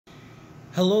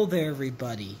Hello there,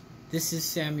 everybody. This is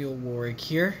Samuel Warwick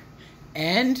here,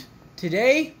 and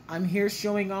today I'm here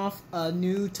showing off a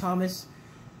new Thomas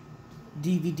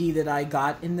DVD that I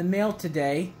got in the mail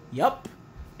today. Yup,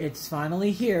 it's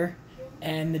finally here,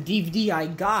 and the DVD I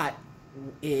got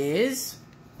is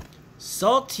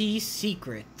Salty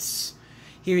Secrets.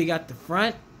 Here we got the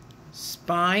front,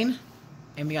 spine,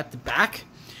 and we got the back.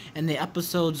 And the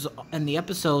episodes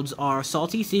are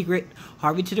Salty Secret,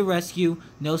 Harvey to the Rescue,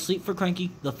 No Sleep for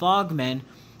Cranky, The Fogmen,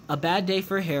 A Bad Day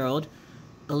for Harold,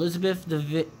 Elizabeth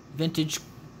the Vintage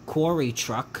Quarry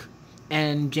Truck,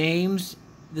 and James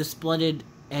the Splendid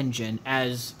Engine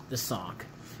as the song.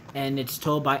 And it's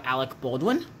told by Alec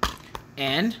Baldwin.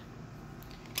 And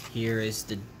here's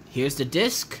the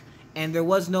disc, and there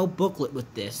was no booklet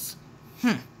with this.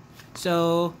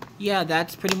 So, yeah,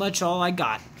 that's pretty much all I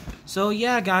got. So,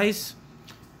 yeah, guys,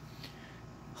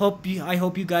 I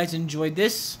hope you guys enjoyed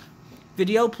this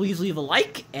video. Please leave a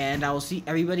like, and I will see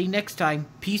everybody next time.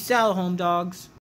 Peace out, home dogs.